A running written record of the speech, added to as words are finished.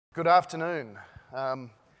Good afternoon.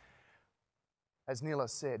 As Neil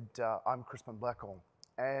has said, I'm Crispin Blackall,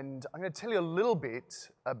 and I'm going to tell you a little bit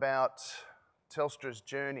about Telstra's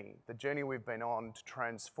journey, the journey we've been on to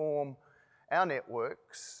transform our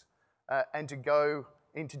networks and to go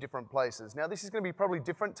into different places. Now, this is going to be probably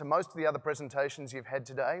different to most of the other presentations you've had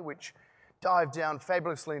today, which dive down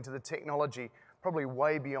fabulously into the technology, probably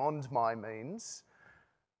way beyond my means.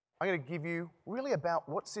 I'm going to give you really about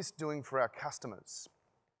what's this doing for our customers.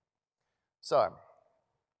 So,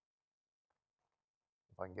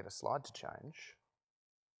 if I can get a slide to change.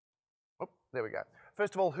 Oh, there we go.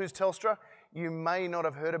 First of all, who's Telstra? You may not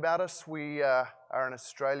have heard about us. We are an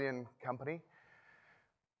Australian company.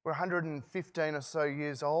 We're 115 or so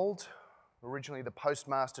years old, originally the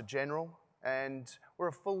Postmaster General, and we're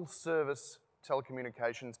a full-service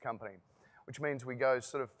telecommunications company, which means we go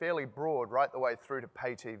sort of fairly broad right the way through to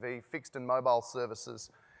pay TV, fixed and mobile services,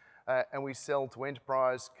 and we sell to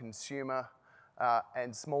enterprise, consumer,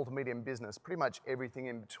 and small to medium business, pretty much everything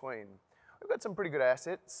in between. We've got some pretty good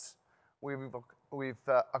assets. We've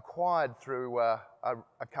acquired through a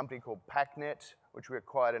company called PacNet, which we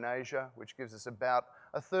acquired in Asia, which gives us about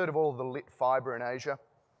a third of all of the lit fibre in Asia.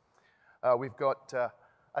 We've got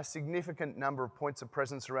a significant number of points of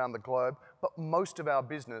presence around the globe, but most of our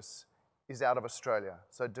business is out of Australia,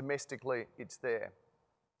 so domestically it's there.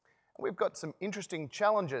 We've got some interesting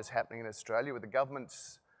challenges happening in Australia with the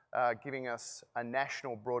government's giving us a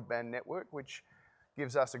national broadband network, which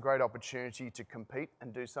gives us a great opportunity to compete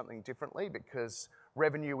and do something differently because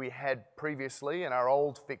revenue we had previously in our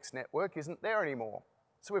old fixed network isn't there anymore.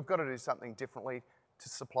 So we've got to do something differently to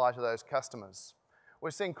supply to those customers. We're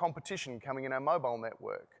seeing competition coming in our mobile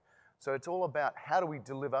network. So it's all about how do we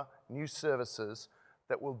deliver new services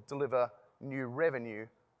that will deliver new revenue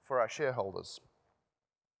for our shareholders.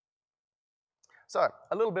 So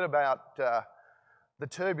a little bit about the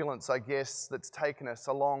turbulence, I guess, that's taken us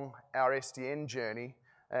along our SDN journey,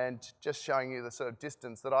 and just showing you the sort of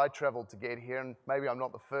distance that I travelled to get here, and maybe I'm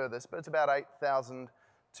not the furthest, but it's about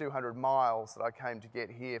 8,200 miles that I came to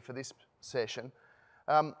get here for this session.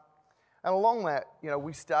 And along that,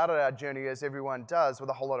 we started our journey, as everyone does, with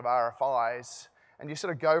a whole lot of RFIs, and you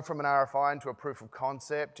sort of go from an RFI into a proof of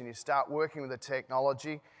concept, and you start working with the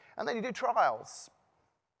technology, and then you do trials.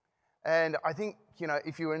 And I think,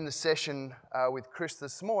 if you were in the session with Chris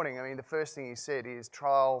this morning, the first thing he said is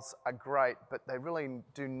trials are great, but they really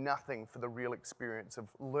do nothing for the real experience of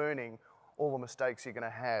learning all the mistakes you're going to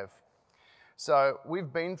have. So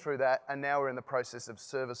we've been through that, and now we're in the process of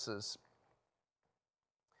services.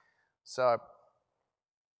 So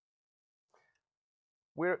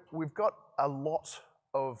we've got a lot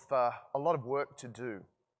of work to do.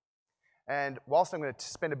 And whilst I'm going to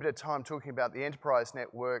spend a bit of time talking about the enterprise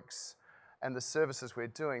networks and the services we're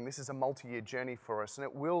doing, this is a multi-year journey for us, and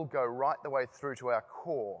it will go right the way through to our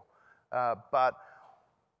core. But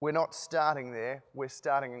we're not starting there. We're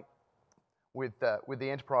starting with the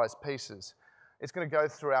enterprise pieces. It's going to go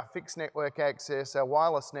through our fixed network access, our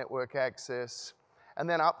wireless network access, and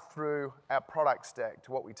then up through our product stack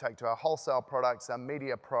to what we take to our wholesale products, our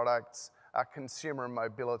media products, our consumer and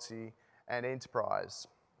mobility, and enterprise.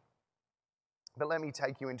 But let me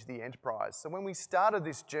take you into the enterprise. So when we started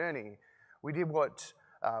this journey, we did what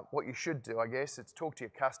you should do, I guess. It's talk to your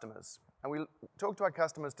customers. And we talk to our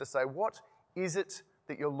customers to say, what is it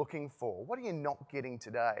that you're looking for? What are you not getting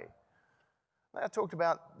today? I talked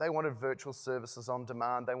about they wanted virtual services on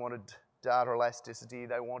demand. They wanted data elasticity.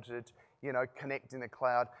 They wanted, connect in the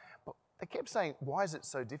cloud. But they kept saying, why is it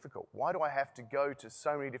so difficult? Why do I have to go to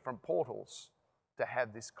so many different portals to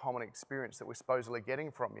have this common experience that we're supposedly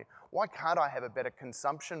getting from you? Why can't I have a better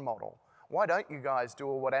consumption model? Why don't you guys do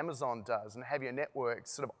what Amazon does and have your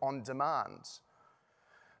networks sort of on demand?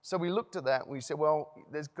 So we looked at that and we said, well,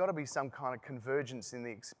 there's got to be some kind of convergence in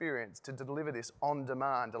the experience to deliver this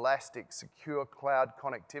on-demand, elastic, secure cloud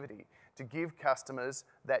connectivity to give customers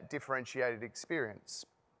that differentiated experience.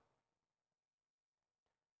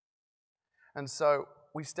 And so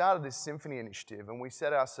we started this Symphony initiative and we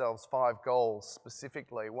set ourselves 5 goals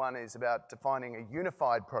specifically. One is about defining a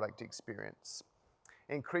unified product experience,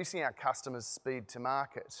 increasing our customers' speed to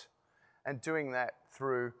market, and doing that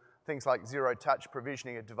through things like zero-touch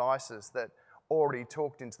provisioning of devices that already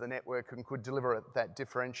talked into the network and could deliver that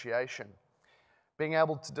differentiation. Being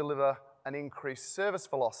able to deliver an increased service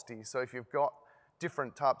velocity, so if you've got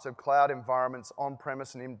different types of cloud environments,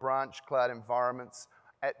 on-premise and in-branch cloud environments,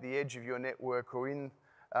 at the edge of your network or in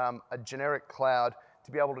a generic cloud,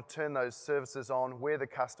 to be able to turn those services on where the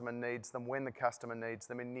customer needs them, when the customer needs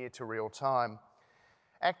them, in near to real time.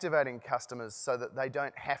 activating customers so that they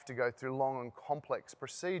don't have to go through long and complex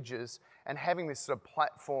procedures, and having this sort of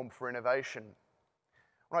platform for innovation.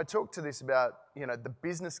 When I talk to this about, the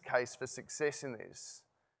business case for success in this,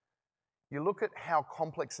 you look at how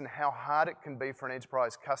complex and how hard it can be for an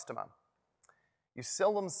enterprise customer. You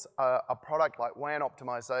sell them a product like WAN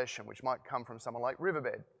optimization, which might come from someone like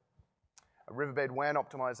Riverbed. A Riverbed WAN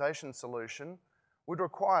optimization solution would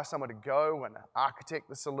require someone to go and architect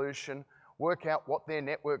the solution, work out what their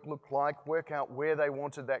network looked like, work out where they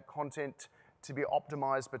wanted that content to be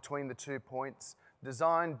optimized between the 2 points,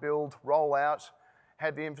 design, build, roll out,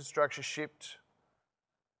 have the infrastructure shipped.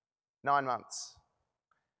 9 months.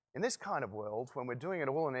 In this kind of world, when we're doing it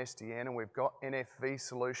all in SDN and we've got NFV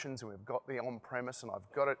solutions and we've got the on-premise and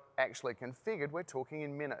I've got it actually configured, we're talking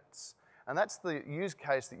in minutes. And that's the use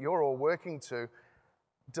case that you're all working to,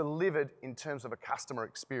 delivered in terms of a customer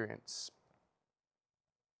experience.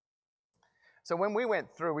 So when we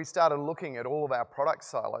went through, we started looking at all of our product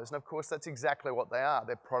silos, and of course that's exactly what they are.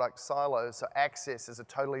 They're product silos. So access is a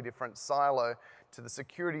totally different silo to the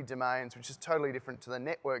security domains, which is totally different to the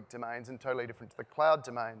network domains and totally different to the cloud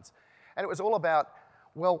domains. And it was all about,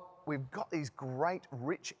 well, we've got these great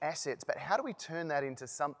rich assets, but how do we turn that into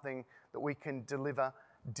something that we can deliver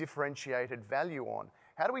differentiated value on?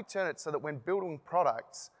 How do we turn it so that when building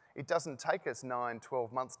products, it doesn't take us 9,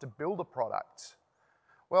 12 months to build a product?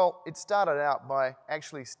 Well, it started out by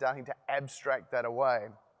actually starting to abstract that away.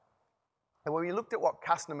 And when we looked at what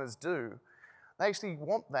customers do, they actually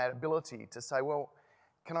want that ability to say, well,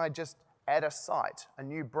 can I just add a site, a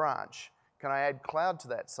new branch? Can I add cloud to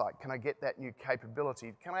that site? Can I get that new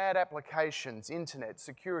capability? Can I add applications, internet,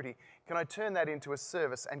 security? Can I turn that into a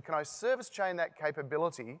service? And can I service chain that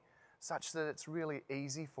capability such that it's really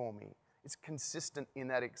easy for me? It's consistent in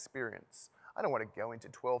that experience. I don't want to go into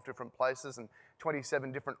 12 different places and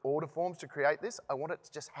 27 different order forms to create this. I want it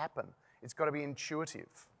to just happen. It's got to be intuitive.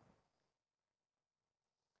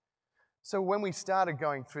 So when we started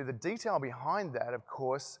going through the detail behind that, of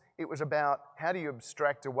course, it was about how do you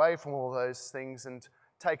abstract away from all those things and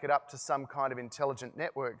take it up to some kind of intelligent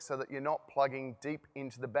network so that you're not plugging deep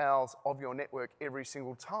into the bowels of your network every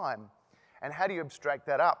single time. And how do you abstract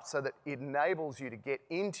that up so that it enables you to get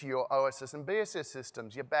into your OSS and BSS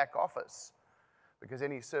systems, your back office? Because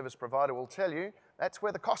any service provider will tell you that's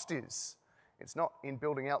where the cost is. It's not in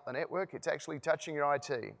building out the network, it's actually touching your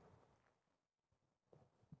IT.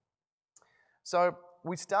 So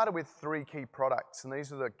we started with 3 key products, and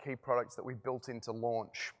these are the key products that we built into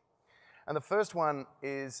launch. And the first one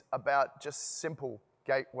is about just simple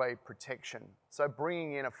gateway protection. So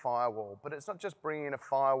bringing in a firewall, but it's not just bringing in a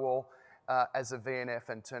firewall as a VNF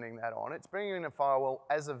and turning that on. It's bringing in a firewall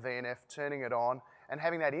as a VNF, turning it on, and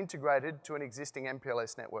having that integrated to an existing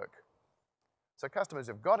MPLS network. So customers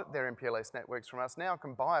who've got their MPLS networks from us now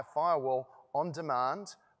can buy a firewall on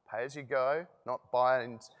demand, pay as you go, not buy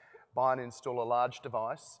and install a large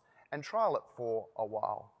device, and trial it for a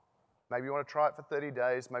while. Maybe you want to try it for 30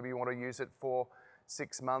 days, maybe you want to use it for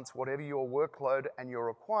 6 months, whatever your workload and your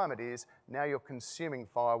requirement is. Now you're consuming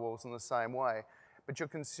firewalls in the same way, but you're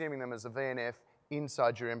consuming them as a VNF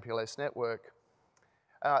inside your MPLS network.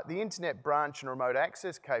 The internet branch and remote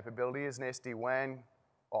access capability is an SD-WAN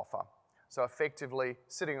offer. So effectively,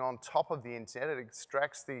 sitting on top of the internet, it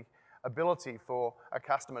extracts the ability for a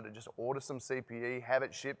customer to just order some CPE, have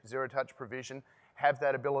it shipped, zero-touch provision, have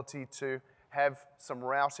that ability to have some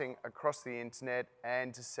routing across the internet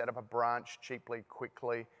and to set up a branch cheaply,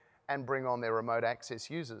 quickly, and bring on their remote access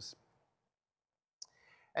users.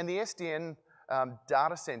 And the SDN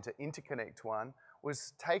data center interconnect one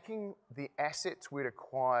was taking the assets we'd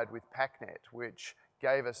acquired with PACnet, which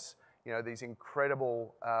gave us, these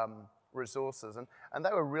incredible resources, and they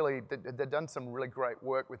were really, they'd done some really great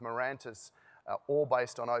work with Mirantis, all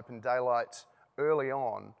based on Open Daylight early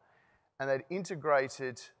on, and they'd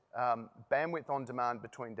integrated bandwidth on demand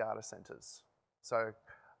between data centers. So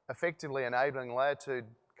effectively enabling layer 2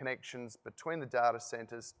 connections between the data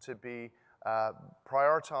centers to be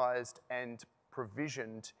prioritized and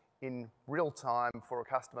provisioned in real time for a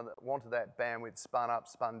customer that wanted that bandwidth spun up,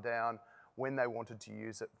 spun down, when they wanted to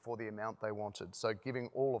use it for the amount they wanted. So giving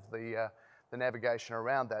all of the navigation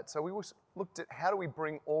around that. So we looked at how do we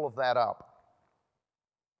bring all of that up.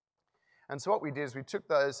 And so what we did is we took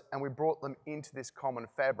those and we brought them into this common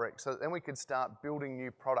fabric so that then we could start building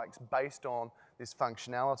new products based on this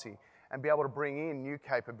functionality and be able to bring in new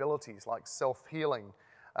capabilities like self-healing,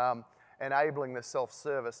 enabling the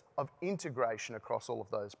self-service of integration across all of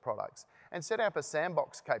those products, and set up a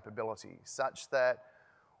sandbox capability such that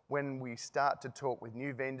when we start to talk with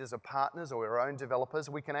new vendors or partners or our own developers,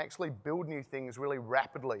 we can actually build new things really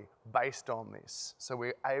rapidly based on this. So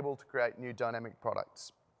we're able to create new dynamic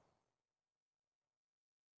products.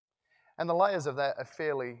 And the layers of that are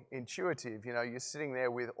fairly intuitive. You know, you're sitting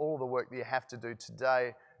there with all the work that you have to do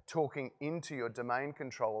today, talking into your domain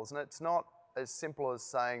controllers. And it's not as simple as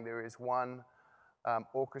saying there is one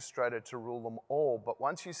orchestrator to rule them all. But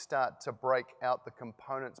once you start to break out the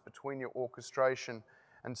components between your orchestration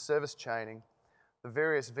and service chaining, the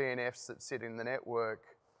various VNFs that sit in the network,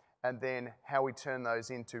 and then how we turn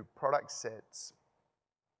those into product sets,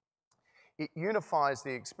 it unifies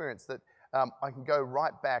the experience that I can go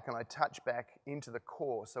right back and I touch back into the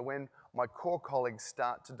core. So when my core colleagues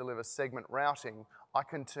start to deliver segment routing, I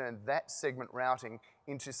can turn that segment routing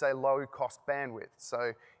into, say, low-cost bandwidth.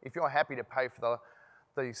 So if you're happy to pay for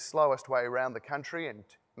the slowest way around the country and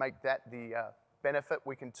make that the benefit,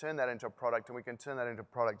 we can turn that into a product, and we can turn that into a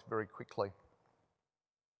product very quickly.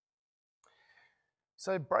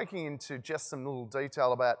 So breaking into just some little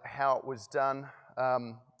detail about how it was done,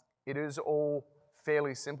 it is all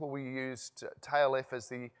fairly simple. We used TailF as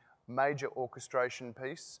the major orchestration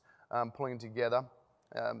piece, pulling together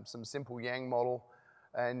some simple Yang model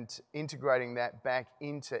and integrating that back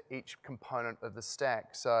into each component of the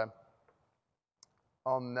stack. So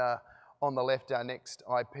on the left, our next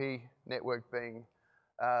IP network being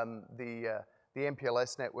the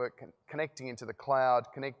MPLS network, connecting into the cloud,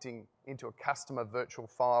 connecting into a customer virtual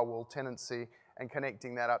firewall tenancy, and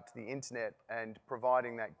connecting that up to the internet and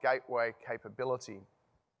providing that gateway capability.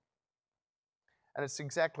 And it's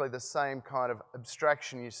exactly the same kind of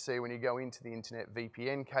abstraction you see when you go into the internet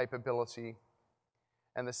VPN capability,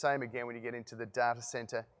 and the same again when you get into the data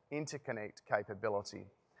center interconnect capability.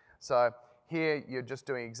 So here you're just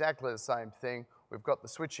doing exactly the same thing. We've got the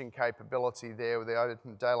switching capability there with the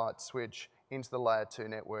open daylight switch into the layer 2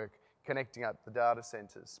 network, connecting up the data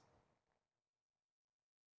centers.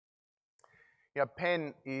 You know,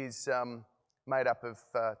 PEN is made up of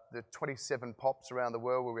the 27 POPs around the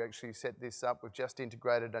world where we actually set this up. We've just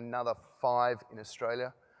integrated another 5 in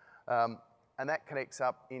Australia, and that connects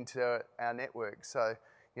up into our network. So,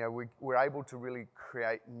 you know, we're able to really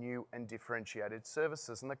create new and differentiated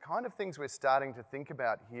services. And the kind of things we're starting to think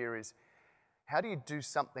about here is, how do you do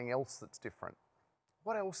something else that's different?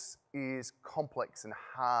 What else is complex and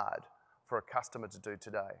hard for a customer to do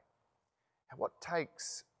today? What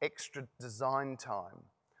takes extra design time?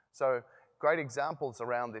 So great examples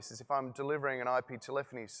around this is if I'm delivering an IP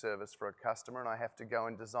telephony service for a customer and I have to go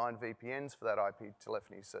and design VPNs for that IP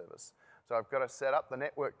telephony service. So I've got to set up the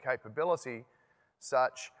network capability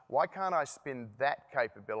such, why can't I spin that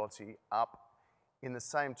capability up in the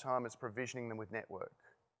same time as provisioning them with network?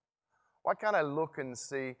 Why can't I look and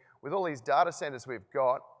see, with all these data centers we've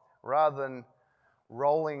got, rather than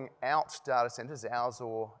rolling out data centers, ours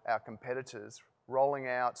or our competitors, rolling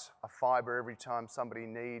out a fiber every time somebody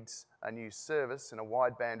needs a new service in a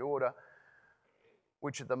wideband order,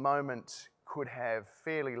 which at the moment could have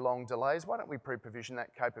fairly long delays. Why don't we pre-provision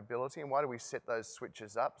that capability, and why do we set those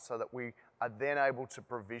switches up so that we are then able to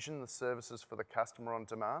provision the services for the customer on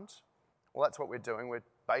demand? Well, that's what we're doing. We're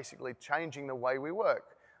basically changing the way we work.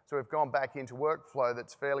 So we've gone back into workflow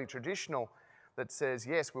that's fairly traditional, that says,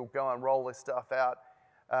 yes, we'll go and roll this stuff out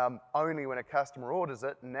only when a customer orders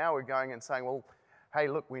it. And now we're going and saying, well, hey,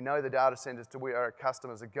 look, we know the data centers to where our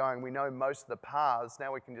customers are going. We know most of the paths.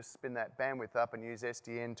 Now we can just spin that bandwidth up and use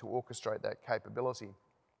SDN to orchestrate that capability.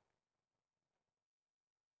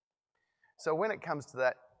 So when it comes to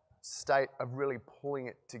that state of really pulling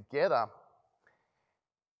it together,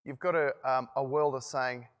 you've got a world of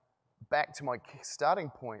saying, back to my starting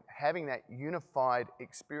point, having that unified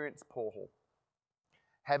experience portal,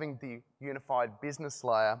 having the unified business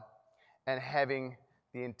layer, and having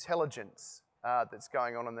the intelligence that's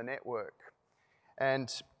going on in the network.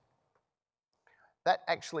 And that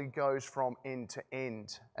actually goes from end to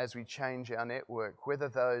end as we change our network, whether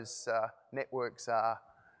those networks are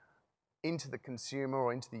into the consumer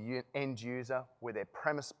or into the end user, whether they're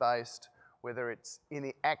premise-based, whether it's in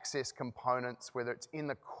the access components, whether it's in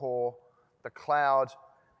the core, the cloud,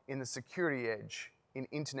 in the security edge, in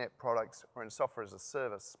internet products, or in software as a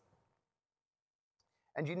service.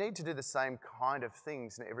 And you need to do the same kind of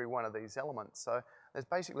things in every one of these elements. So there's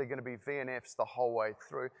basically going to be VNFs the whole way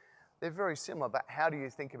through. They're very similar, but how do you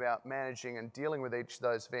think about managing and dealing with each of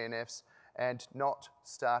those VNFs and not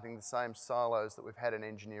starting the same silos that we've had in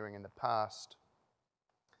engineering in the past?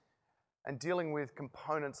 And dealing with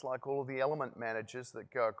components like all of the element managers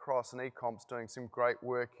that go across, and Ecomp's doing some great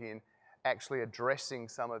work in actually addressing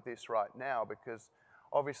some of this right now, because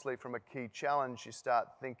obviously from a key challenge, you start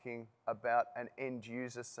thinking about an end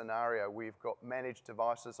user scenario. We've got managed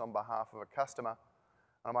devices on behalf of a customer.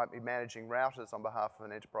 I might be managing routers on behalf of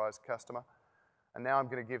an enterprise customer. And now I'm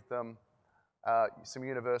going to give them some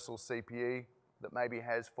universal CPE that maybe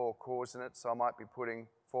has 4 cores in it. So I might be putting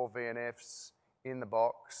 4 VNFs in the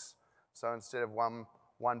box. So instead of one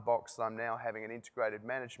box that I'm now having an integrated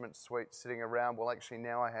management suite sitting around, well, actually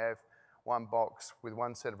now I have one box with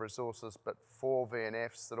one set of resources, but 4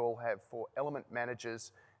 VNFs that all have 4 element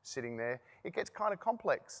managers sitting there. It gets kind of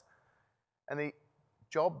complex. And the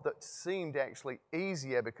job that seemed actually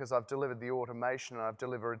easier because I've delivered the automation and I've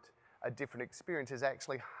delivered a different experience is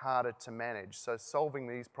actually harder to manage. So solving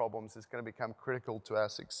these problems is going to become critical to our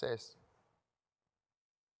success.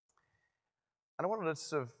 And I wanted to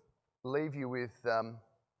sort of leave you with the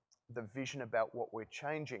vision about what we're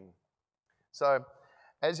changing. So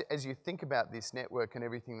as you think about this network and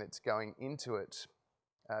everything that's going into it,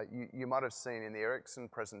 you might have seen in the Ericsson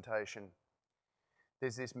presentation,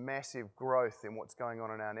 there's this massive growth in what's going on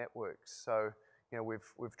in our networks. So, you know,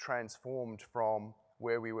 we've transformed from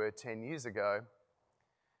where we were 10 years ago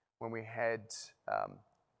when we had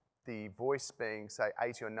the voice being, say,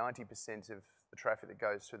 80 or 90% of the traffic that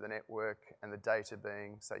goes through the network and the data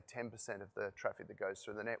being, say, 10% of the traffic that goes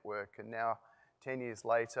through the network. And now, 10 years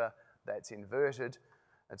later, that's inverted,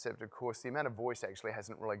 except, of course, the amount of voice actually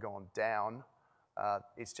hasn't really gone down.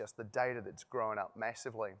 It's just the data that's grown up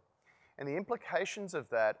massively. And the implications of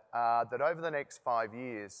that are that over the next 5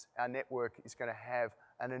 years, our network is going to have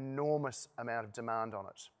an enormous amount of demand on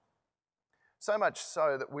it. So much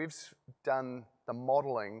so that we've done the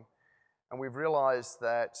modeling and we've realized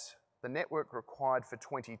that the network required for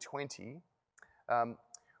 2020,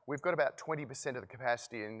 we've got about 20% of the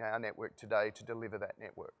capacity in our network today to deliver that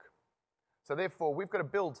network. So therefore, we've got to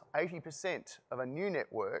build 80% of a new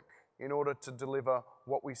network in order to deliver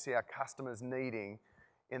what we see our customers needing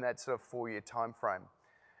in that sort of 4-year time frame.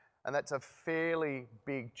 And that's a fairly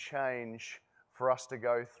big change for us to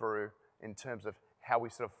go through in terms of how we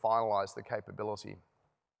sort of finalize the capability.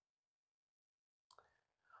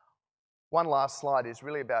 One last slide is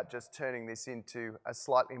really about just turning this into a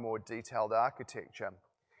slightly more detailed architecture.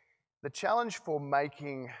 The challenge for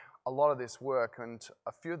making a lot of this work, and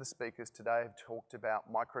a few of the speakers today have talked about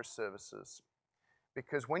microservices,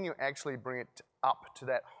 because when you actually bring it up to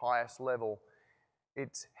that highest level,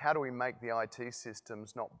 it's how do we make the IT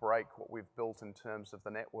systems not break what we've built in terms of the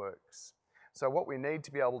networks. So what we need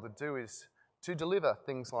to be able to do is to deliver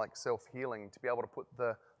things like self-healing, to be able to put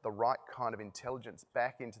the right kind of intelligence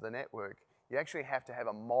back into the network, you actually have to have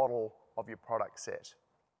a model of your product set.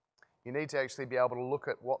 You need to actually be able to look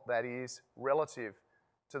at what that is relative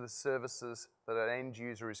to the services that an end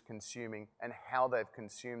user is consuming and how they've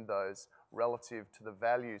consumed those relative to the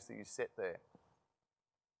values that you set there.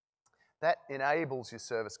 That enables your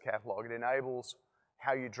service catalog. It enables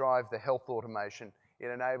how you drive the health automation. It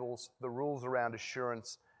enables the rules around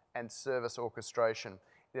assurance and service orchestration.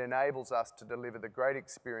 It enables us to deliver the great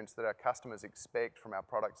experience that our customers expect from our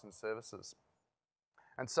products and services.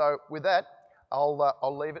 And so with that,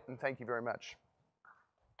 I'll leave it and thank you very much.